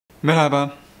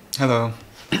Merhaba. Hello.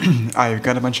 I've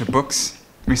got a bunch of books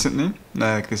recently,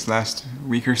 like this last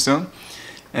week or so,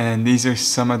 and these are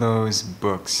some of those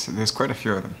books. There's quite a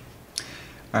few of them.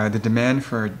 The Demand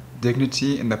for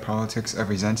Dignity in the Politics of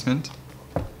Resentment,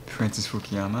 Francis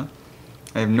Fukuyama.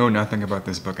 I know nothing about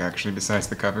this book actually, besides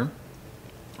the cover.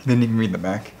 Didn't even read the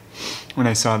back. When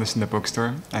I saw this in the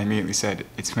bookstore, I immediately said,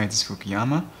 it's Francis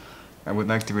Fukuyama. I would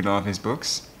like to read all of his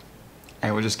books.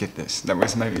 I will just get this. That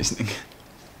was my reasoning.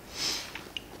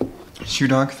 Shoe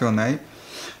Dog, Phil Knight.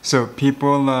 So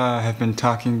people have been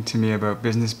talking to me about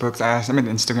business books. I made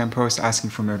an Instagram post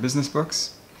asking for more business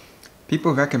books.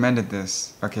 People recommended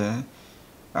this, okay?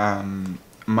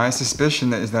 My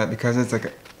suspicion is that because it's like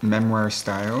a memoir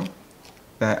style,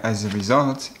 that as a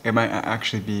result, it might not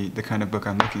actually be the kind of book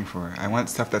I'm looking for. I want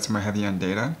stuff that's more heavy on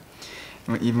data.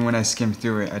 And even when I skimmed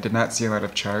through it, I did not see a lot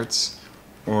of charts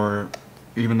or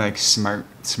even like smart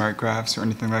graphs or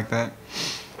anything like that.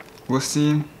 We'll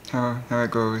see how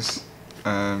it goes.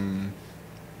 The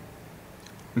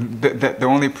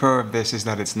only pro of this is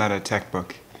that it's not a tech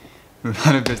book. A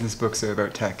lot of business books are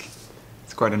about tech.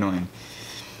 It's quite annoying.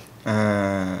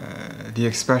 The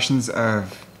expressions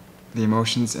of the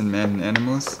emotions in man and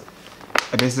animals.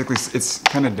 It's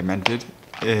kind of demented,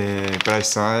 but I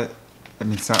saw it. I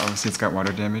mean, obviously it's got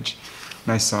water damage.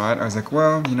 When I saw it, I was like,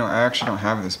 well, you know, I actually don't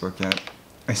have this book yet.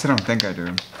 I still don't think I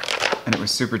do. And it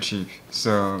was super cheap,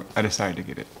 so I decided to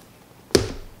get it.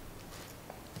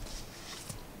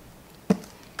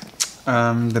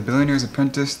 The Billionaire's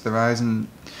Apprentice, the rise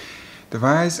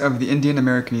of the Indian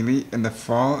American elite and the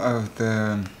fall of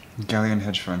the Galleon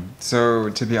hedge fund. So,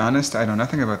 to be honest, I know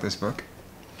nothing about this book,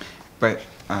 but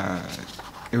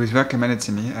it was recommended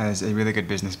to me as a really good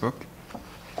business book.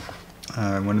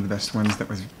 One of the best ones that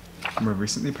was more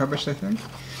recently published, I think.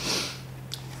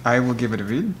 I will give it a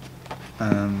read.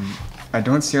 I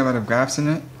don't see a lot of graphs in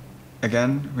it,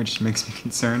 again, which makes me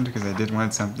concerned because I did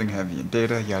want something heavy in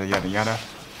data, yada yada yada.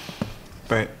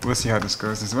 But we'll see how this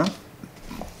goes as well.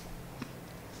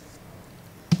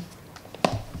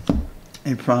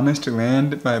 A Promise to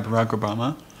Land by Barack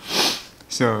Obama.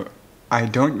 So, I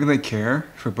don't really care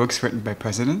for books written by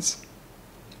presidents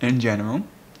in general.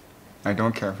 I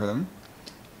don't care for them.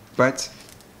 But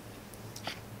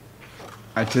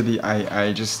I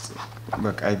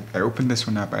opened this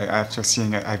one up after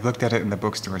seeing it. I've looked at it in the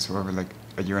bookstore for over like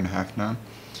a year and a half now.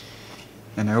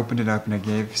 And I opened it up and I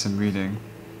gave some reading.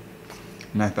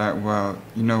 And I thought, well,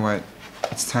 you know what?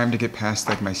 It's time to get past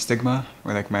like my stigma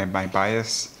or like my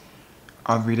bias.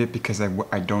 I'll read it because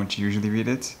I don't usually read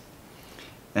it.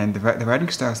 And the writing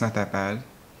style is not that bad.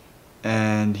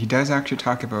 And he does actually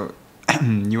talk about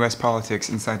US politics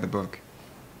inside the book.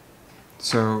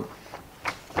 So,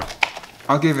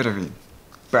 I'll give it a read.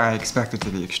 But I expect it to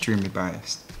be extremely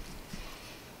biased.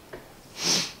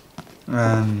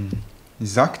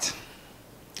 Zucked.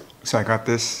 So I got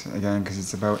this, again, because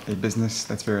it's about a business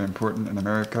that's very important in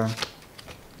America.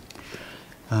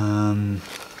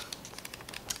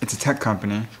 It's a tech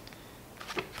company.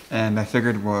 And I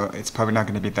figured, well, it's probably not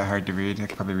going to be that hard to read. I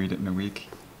could probably read it in a week.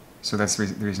 So that's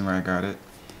the reason why I got it.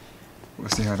 We'll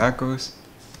see how that goes.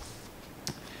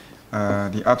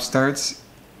 The Upstarts.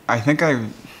 I think I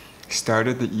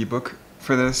started the ebook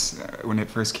for this when it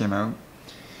first came out.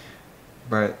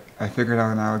 But I figured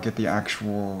I'll now get the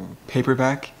actual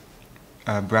paperback.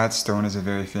 Brad Stone is a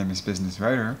very famous business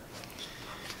writer.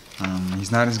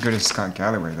 He's not as good as Scott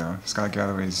Galloway, though. Scott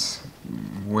Galloway's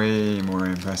way more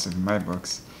impressive in my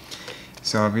books.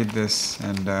 So I'll read this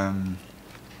and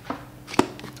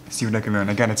see what I can learn.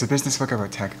 Again, it's a business book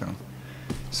about tech, though.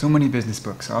 So many business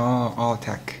books, all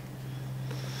tech.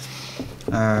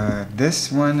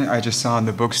 This one I just saw in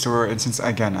the bookstore, and since,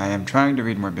 again, I am trying to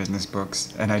read more business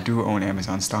books, and I do own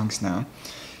Amazon stocks now,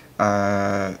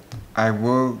 I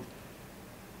will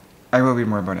read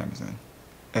more about Amazon.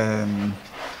 And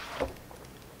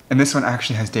this one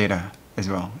actually has data as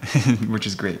well, which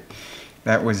is great.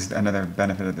 That was another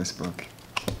benefit of this book.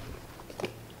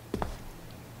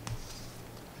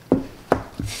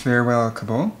 Farewell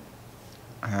Kabul.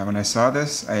 When I saw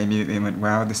this, I immediately went,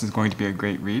 wow, this is going to be a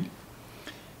great read.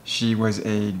 She was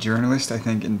a journalist, I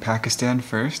think, in Pakistan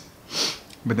first,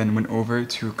 but then went over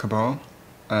to Kabul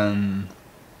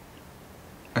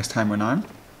as time went on.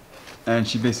 And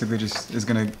she basically just is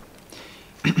going to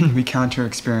recount her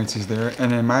experiences there.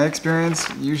 And in my experience,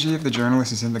 usually if the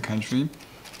journalist is in the country,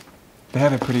 they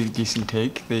have a pretty decent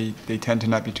take. They tend to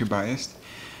not be too biased.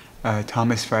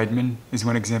 Thomas Friedman is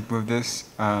one example of this.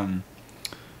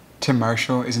 Tim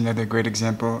Marshall is another great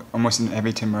example. Almost in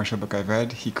every Tim Marshall book I've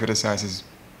read, he criticizes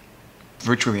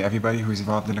virtually everybody who's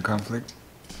involved in a conflict.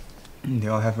 They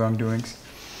all have wrongdoings.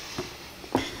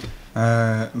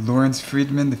 Lawrence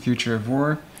Friedman, The Future of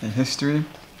War and History.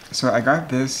 So I got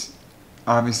this,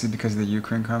 obviously because of the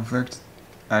Ukraine conflict.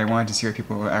 I wanted to see what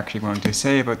people were actually going to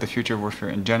say about the future of warfare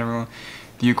in general.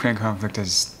 The Ukraine conflict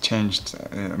has changed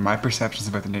my perceptions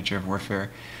about the nature of warfare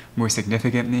more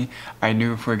significantly. I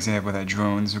knew, for example, that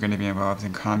drones were going to be involved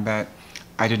in combat.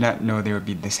 I did not know they would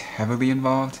be this heavily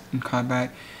involved in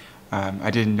combat.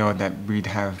 I didn't know that we'd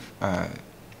have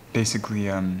basically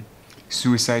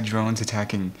suicide drones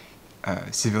attacking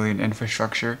civilian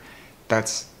infrastructure.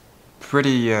 That's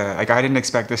pretty, like, I didn't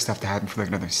expect this stuff to happen for like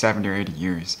another 70 or 80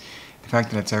 years. The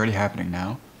fact that it's already happening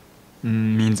now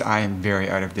means I am very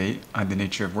out of date on the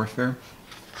nature of warfare.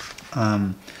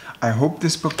 I hope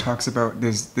this book talks about,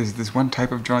 there's this one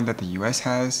type of drone that the US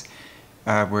has,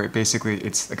 where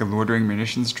it's like a loitering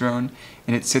munitions drone,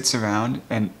 and it sits around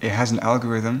and it has an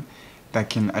algorithm that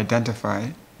can identify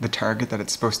the target that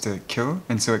it's supposed to kill,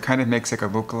 and so it kind of makes like a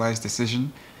localized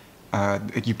decision.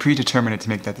 Like you predetermine it to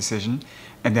make that decision,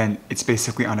 and then it's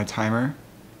basically on a timer,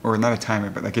 or not a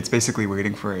timer, but like it's basically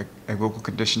waiting for a local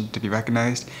condition to be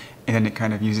recognized, and then it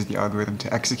kind of uses the algorithm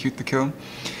to execute the kill.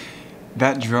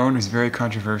 That drone is very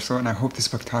controversial, and I hope this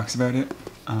book talks about it,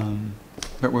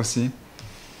 but we'll see.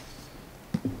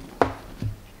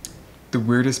 The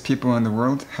Weirdest People in the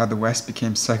World, How the West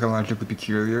Became Psychologically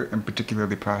Peculiar and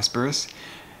Particularly Prosperous.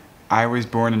 I was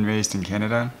born and raised in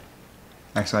Canada.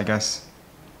 Actually, I guess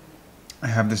I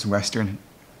have this Western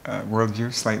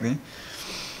worldview slightly.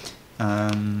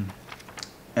 And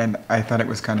I thought it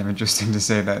was kind of interesting to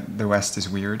say that the West is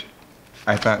weird.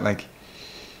 I thought like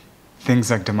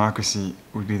things like democracy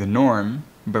would be the norm,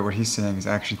 but what he's saying is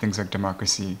actually things like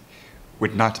democracy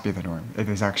would not be the norm. It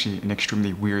is actually an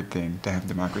extremely weird thing to have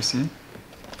democracy.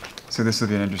 So this will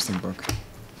be an interesting book.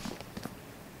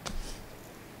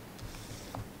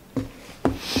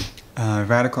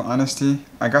 Radical Honesty.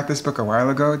 I got this book a while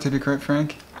ago, to be quite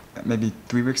frank, maybe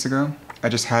 3 weeks ago. I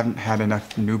just haven't had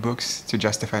enough new books to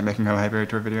justify making a library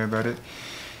tour video about it.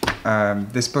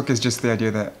 This book is just the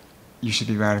idea that you should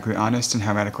be radically honest and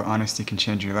how radical honesty can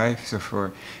change your life. So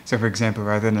for example,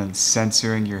 rather than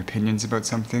censoring your opinions about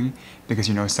something because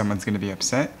you know someone's going to be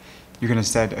upset, you can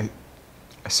instead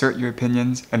assert your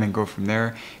opinions and then go from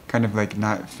there, kind of like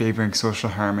not favoring social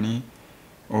harmony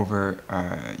over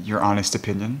your honest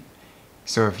opinion.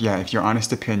 So if your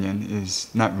honest opinion is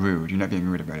not rude, you're not being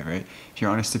rude about it, right? If your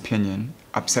honest opinion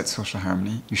upsets social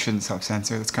harmony, you shouldn't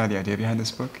self-censor. That's kind of the idea behind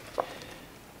this book.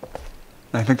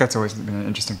 And I think that's always been an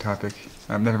interesting topic.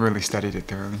 I've never really studied it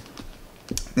thoroughly.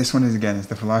 This one is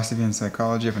The Philosophy and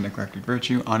Psychology of a Neglected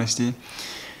Virtue, Honesty.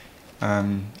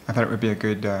 I thought it would be a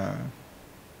good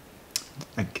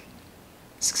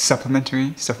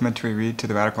supplementary read to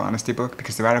the Radical Honesty book,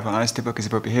 because the Radical Honesty book is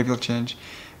about behavioral change.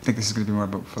 I think this is going to be more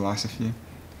about philosophy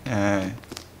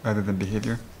rather than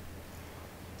behavior.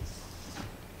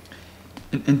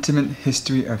 An Intimate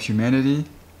History of Humanity.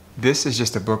 This is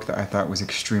just a book that I thought was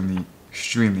extremely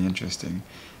interesting.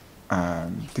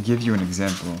 To give you an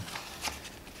example,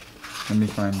 let me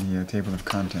find the table of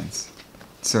contents.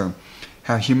 So,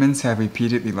 how humans have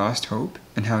repeatedly lost hope,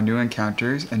 and how new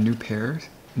encounters and new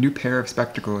pair of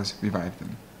spectacles revive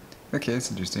them. Okay,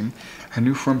 that's interesting. How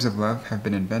new forms of love have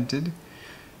been invented.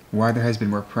 Why there has been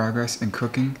more progress in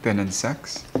cooking than in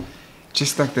sex.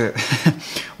 Just like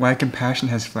why compassion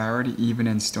has flowered even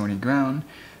in stony ground.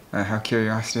 How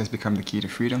curiosity has become the key to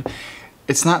freedom.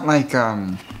 It's not like,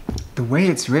 the way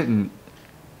it's written,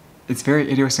 it's very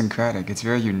idiosyncratic, it's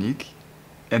very unique,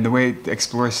 and the way it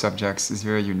explores subjects is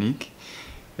very unique.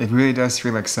 It really does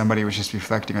feel like somebody was just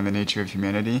reflecting on the nature of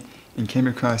humanity and came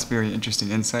across very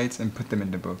interesting insights and put them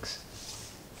into books.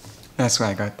 That's why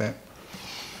I got that.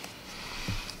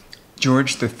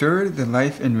 George III, The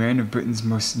Life and Reign of Britain's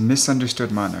Most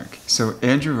Misunderstood Monarch. So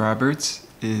Andrew Roberts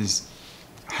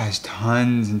has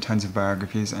tons and tons of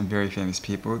biographies on very famous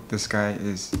people. This guy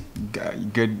is a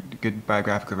good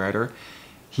biographical writer.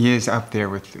 He is up there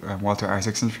with Walter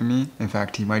Isaacson for me. In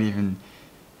fact, he might even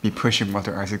be pushing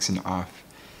Walter Isaacson off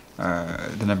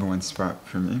the #1 spot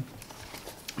for me.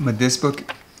 But this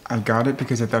book, I got it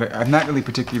because I'm not really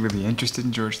particularly interested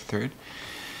in George III.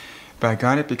 But I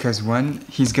got it because, one,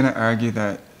 he's going to argue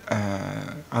that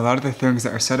a lot of the things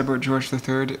that are said about George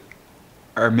III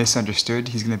are misunderstood.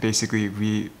 He's going to basically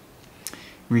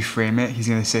reframe it. He's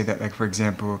going to say that, like, for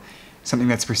example, something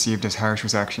that's perceived as harsh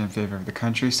was actually in favor of the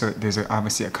country. So there's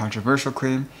obviously a controversial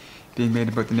claim being made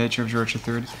about the nature of George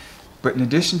III. But in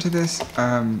addition to this,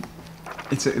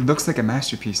 it looks like a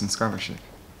masterpiece in scholarship.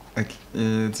 Like,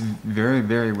 it's very,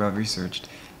 very well researched.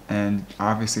 And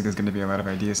obviously there's going to be a lot of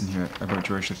ideas in here about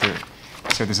George III.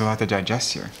 So there's a lot to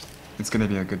digest here. It's going to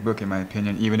be a good book in my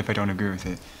opinion, even if I don't agree with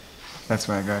it That's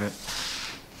why I got it.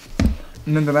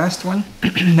 And then the last one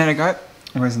that I got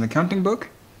was an accounting book.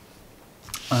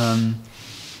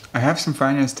 I have some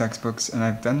finance textbooks, and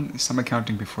I've done some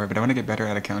accounting before, but I want to get better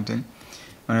at accounting.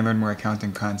 I want to learn more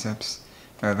accounting concepts.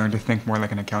 Learn to think more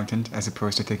like an accountant, as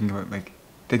opposed to thinking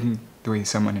the way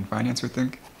someone in finance would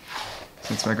think.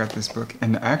 So that's why I got this book.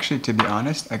 And actually, to be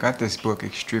honest, I got this book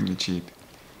extremely cheap.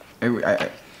 I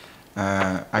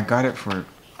got it for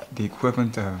the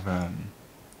equivalent of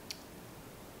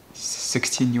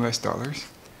 $16 US.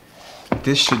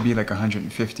 This should be like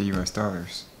 $150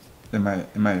 US, in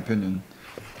my opinion.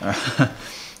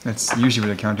 That's usually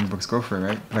what accounting books go for,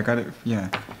 right? But I got it, yeah,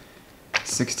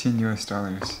 $16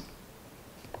 US.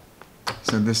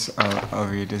 So this I'll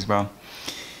read as well.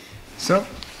 So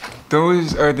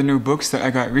those are the new books that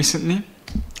I got recently.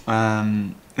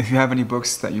 If you have any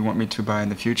books that you want me to buy in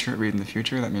the future, read in the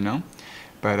future, let me know.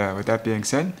 But with that being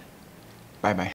said, bye bye.